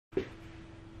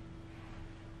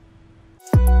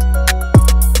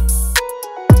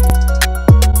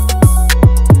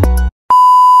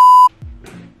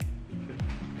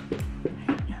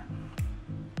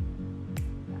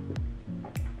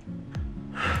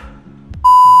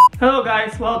Hello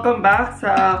guys! Welcome back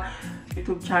sa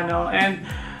YouTube channel. And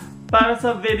para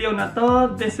sa video na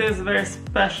to, this is very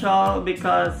special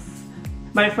because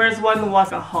my first one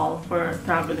was a haul for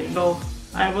traveling. So,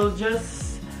 I will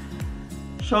just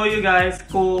show you guys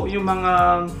kung yung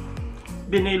mga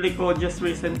binili ko just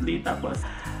recently. Tapos,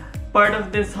 part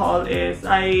of this haul is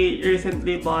I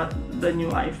recently bought the new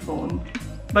iPhone.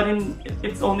 But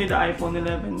it's only the iPhone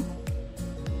 11.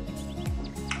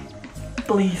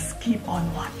 Please keep on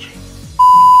watching.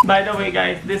 By the way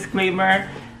guys,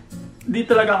 disclaimer, di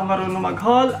talaga ako marunong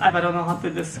mag-haul. I don't know how to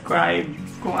describe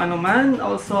kung ano man.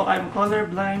 Also, I'm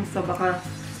colorblind, so baka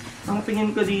ang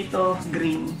tingin ko dito,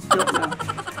 green. Joke lang.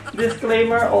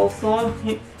 Disclaimer also,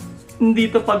 hindi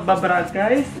to pagbabrag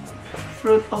guys.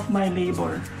 Fruit of my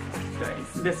labor. Guys,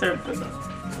 deserve ko to.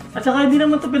 At saka hindi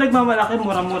naman to pinagmamalaki,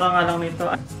 mura-mura nga lang nito.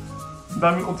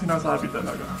 Dami kong sinasabi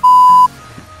talaga.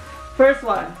 First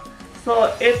one.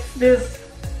 So, it's this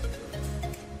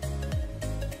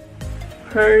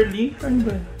curly, ano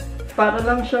ba? Para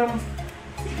lang siyang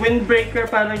windbreaker,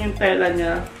 parang yung tela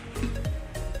niya.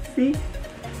 See?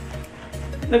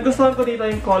 Nagustuhan ko dito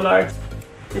yung color.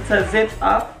 It's a zip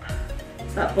up.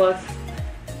 Tapos,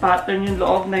 pattern yung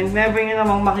loob na never nyo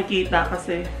namang makikita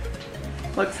kasi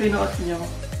pag sinuot nyo.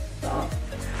 So,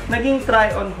 naging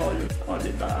try on haul. O,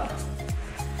 diba?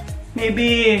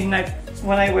 Maybe,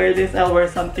 when I wear this, I'll wear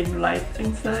something light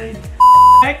inside.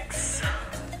 Next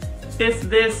is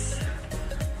this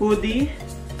hoodie.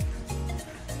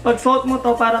 Pag suot mo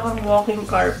to, para kang walking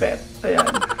carpet. Ayan.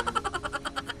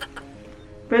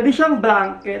 Pwede siyang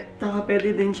blanket, saka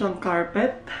pwede din siyang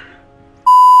carpet.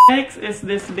 Next is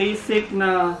this basic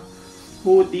na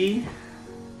hoodie.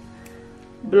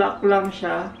 Black lang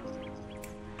siya.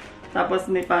 Tapos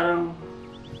may parang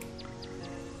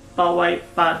pa-white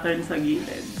pattern sa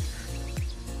gilid.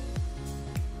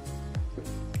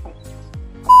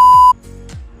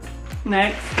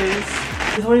 Next is,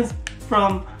 this one is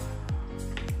from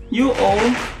UO.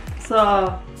 It's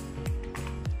a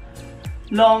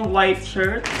long white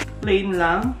shirt, plain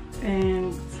lang,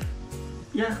 and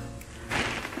yeah.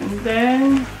 And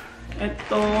then,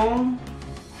 itong,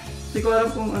 hindi ko alam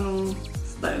kung anong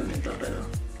style nito, pero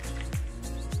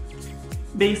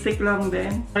basic lang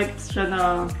din. Stripes siya na,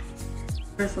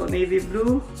 so navy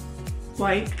blue,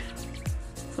 white.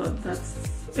 So that's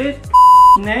it.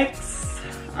 Next,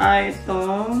 ay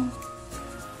itong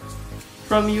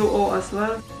from UO as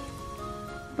well.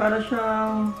 Para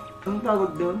siyang, anong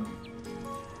tawag doon?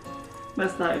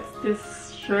 Basta, it's this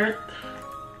shirt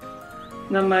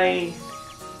na may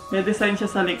design siya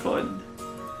sa likod.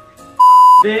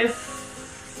 This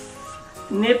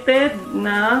knitted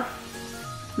na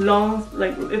long,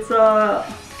 like, it's a,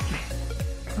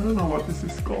 I don't know what this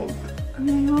is called.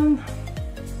 ano yun?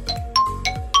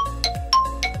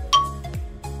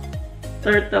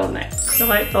 Turtleneck.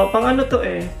 Saka ito, pang ano to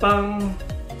eh, pang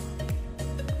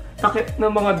takip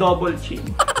ng mga double chin.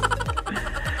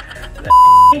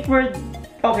 I think we're,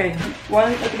 okay, one,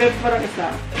 at gawin parang isa.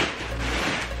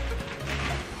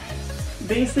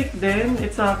 Basic din,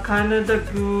 it's a Canada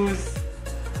Goose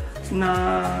na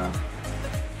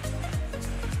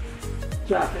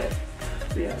jacket.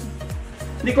 Ayan.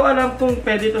 Hindi ko alam kung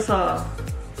pwede ito sa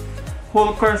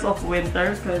whole course of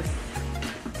winter kasi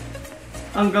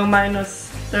hanggang minus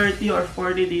 30 or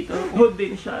 40 dito. Good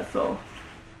din siya, so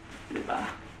diba?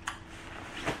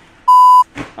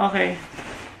 Okay.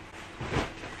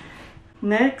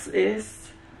 Next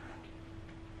is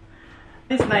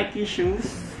these Nike shoes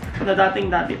na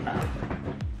dating-dati pa.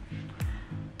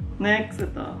 Next,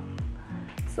 ito.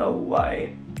 So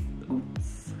white. Oops.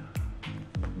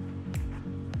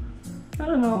 I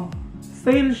don't know.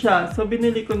 Sale siya, so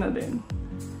binili ko na din.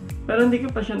 Pero hindi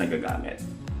ko pa siya nagagamit.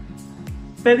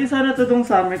 Pwede sana ito itong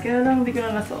summer, kaya lang hindi ko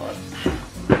na nasuot.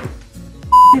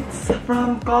 It's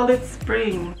from College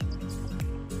Spring.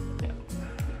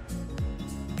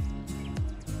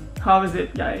 How is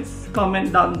it guys?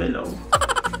 Comment down below.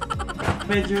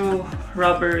 Medyo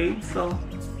rubbery, so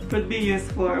could be used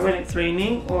for when it's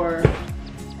raining or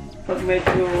pag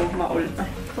medyo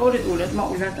paulit-ulit,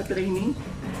 maulat at raining.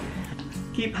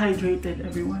 Keep hydrated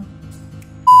everyone.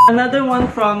 Another one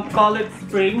from College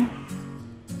Spring.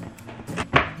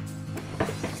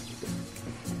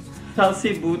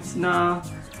 Chelsea boots na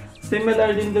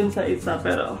similar din dun sa isa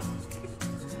pero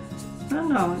I don't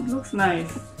know, it looks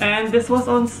nice. And this was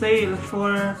on sale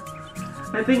for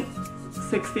I think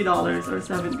 $60 or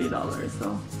 $70.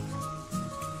 So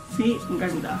see, ang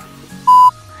ganda.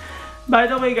 By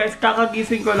the way guys,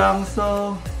 kakagising ko lang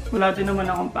so wala din naman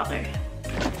akong pake.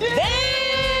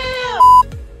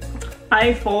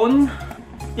 iPhone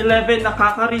 11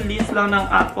 nakaka-release lang ng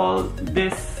Apple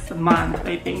this month,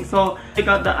 I think. So, I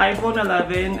got the iPhone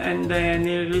 11 and then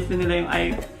nirelease nila yung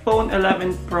iPhone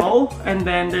 11 Pro and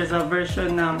then there's a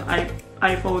version ng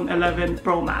iPhone 11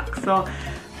 Pro Max. So,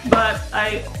 but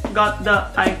I got the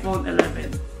iPhone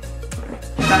 11.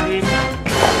 Kahit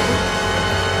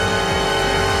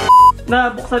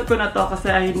nabuksan ko na to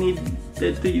kasi I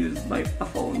needed to use my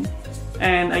phone.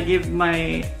 And I gave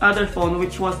my other phone,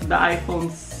 which was the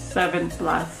iPhone 7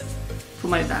 Plus, to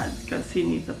my dad because he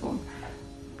needs a phone.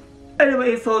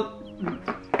 Anyway, so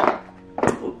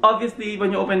obviously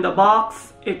when you open the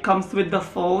box, it comes with the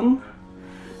phone.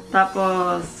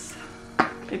 Tapos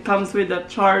it comes with the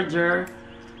charger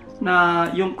na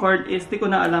yung cord is di ko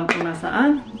na alam kung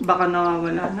nasaan. Baka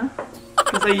nawawala na.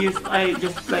 Because I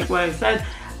just like what I said,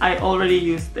 I already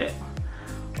used it.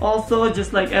 Also,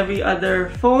 just like every other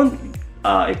phone,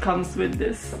 it comes with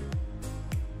this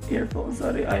earphone.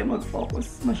 Sorry, ayaw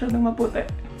mag-focus. Masyadong maputi.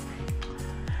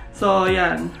 So,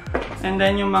 yan. And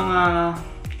then yung mga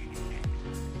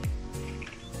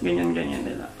ganyan-ganyan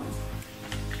nila.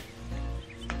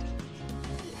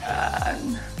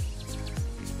 Yan.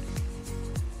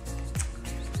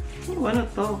 Ano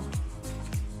to?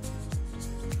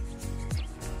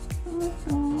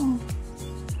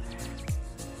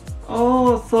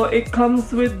 Oh, so it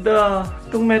comes with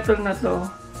itong metal na to.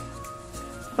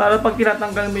 Para pag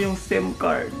tinatanggal mo yung SIM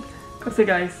card. Kasi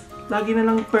guys, lagi na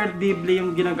lang perdible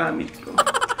yung ginagamit ko.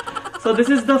 So this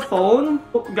is the phone.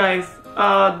 Guys,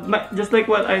 just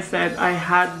like what I said, I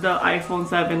had the iPhone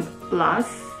 7 Plus,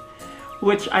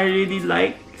 which I really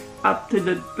like up to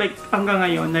the, like, hanggang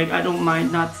ngayon. Like, I don't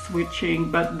mind not switching.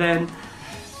 But then,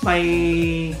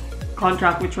 my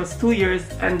contract, which was 2 years,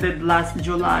 ended last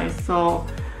July. So,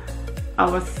 I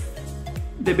was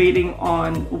debating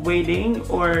on waiting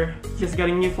or just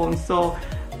getting new phone. So,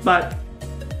 but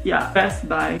yeah, Best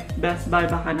Buy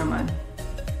baka naman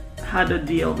had a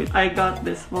deal with. I got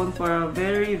this phone for a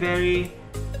very, very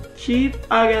cheap,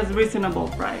 I guess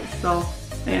reasonable price. So,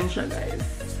 ayan siya guys.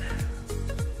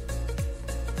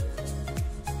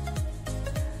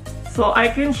 So, I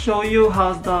can show you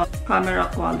how's the camera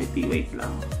quality. Wait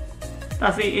lang.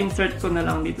 Tapos i-insert ko na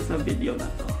lang dito sa video na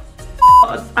to.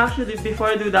 Actually,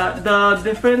 before I do that, the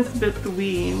difference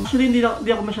between... Actually,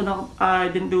 I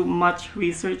didn't do much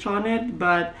research on it,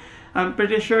 but I'm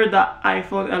pretty sure the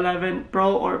iPhone 11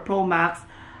 Pro or Pro Max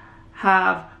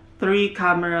have 3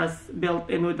 cameras built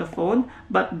in with the phone,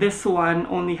 but this one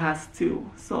only has 2.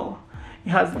 So, it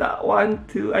has that 1,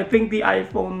 2. I think the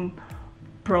iPhone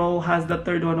Pro has the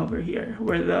 3rd one over here,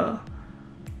 where the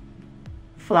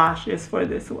flash is for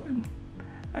this one.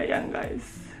 Ayan,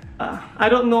 guys. I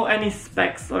don't know any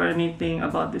specs or anything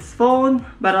about this phone,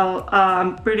 but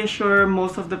I'm pretty sure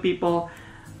most of the people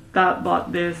that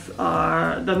bought this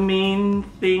the main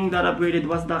thing that upgraded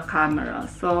was the camera.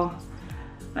 So,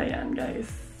 ayan guys.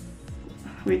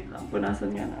 Wait lang,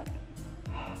 punasan nga natin.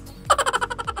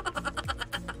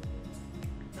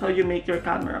 How you make your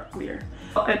camera clear.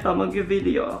 So, eto,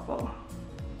 mag-video ako.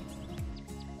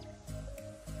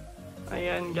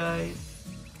 Ayan guys.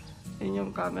 Yan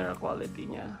yung camera quality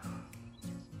niya.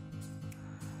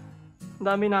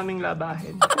 Dami naming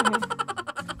labahin.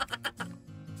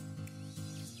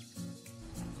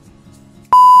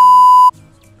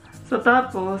 So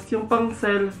tapos, yung pang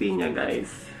selfie niya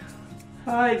guys.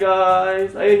 Hi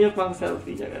guys! Ayun yung pang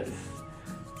selfie niya guys.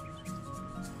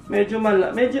 Medyo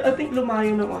I think lumayo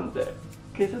na konti.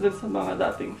 Kaysa dun sa mga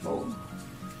dating phone.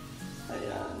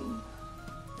 Ayan.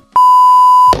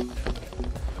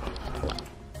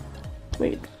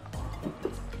 Wait.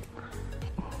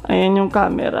 Ayan yung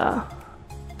camera.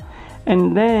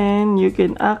 And then, you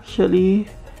can actually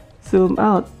zoom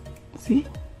out. See?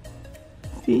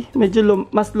 See? Medyo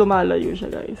mas lumalayo siya,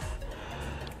 guys.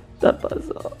 Tapos,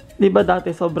 diba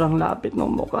dati sobrang lapit ng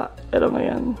mukha? Pero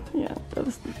ngayon, yan.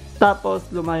 Tapos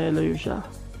lumalayo siya.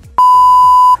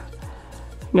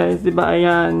 Guys, diba?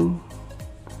 Ayan.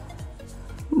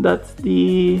 That's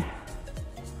the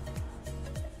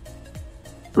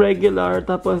regular,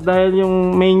 tapos dahil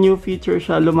yung may new feature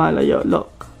siya, lumalayo.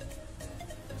 Look.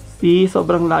 See?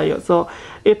 Sobrang layo. So,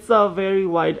 it's a very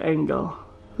wide angle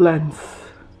lens,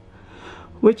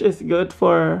 which is good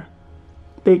for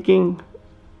taking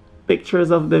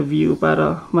pictures of the view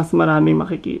para mas marami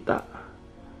makikita.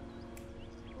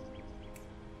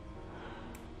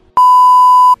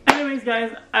 Anyways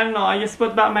guys, I don't know, I just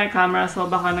put back my camera so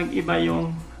baka nag-iba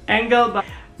yung angle. But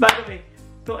by the way,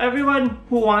 to everyone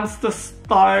who wants to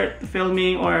start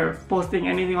filming or posting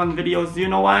anything on videos, you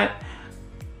know what?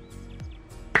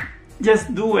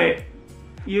 Just do it.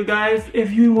 You guys,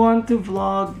 if you want to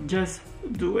vlog, just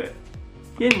do it.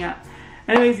 Yun nga.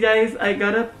 Anyways guys, I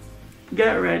gotta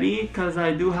get ready because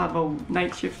I do have a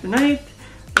night shift tonight.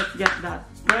 Let's get that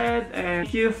bread, and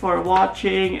thank you for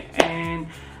watching, and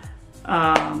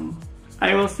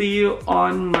I will see you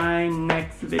on my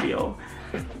next video.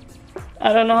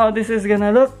 I don't know how this is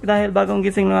gonna look dahil bagong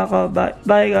gising lang ako.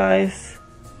 Bye guys!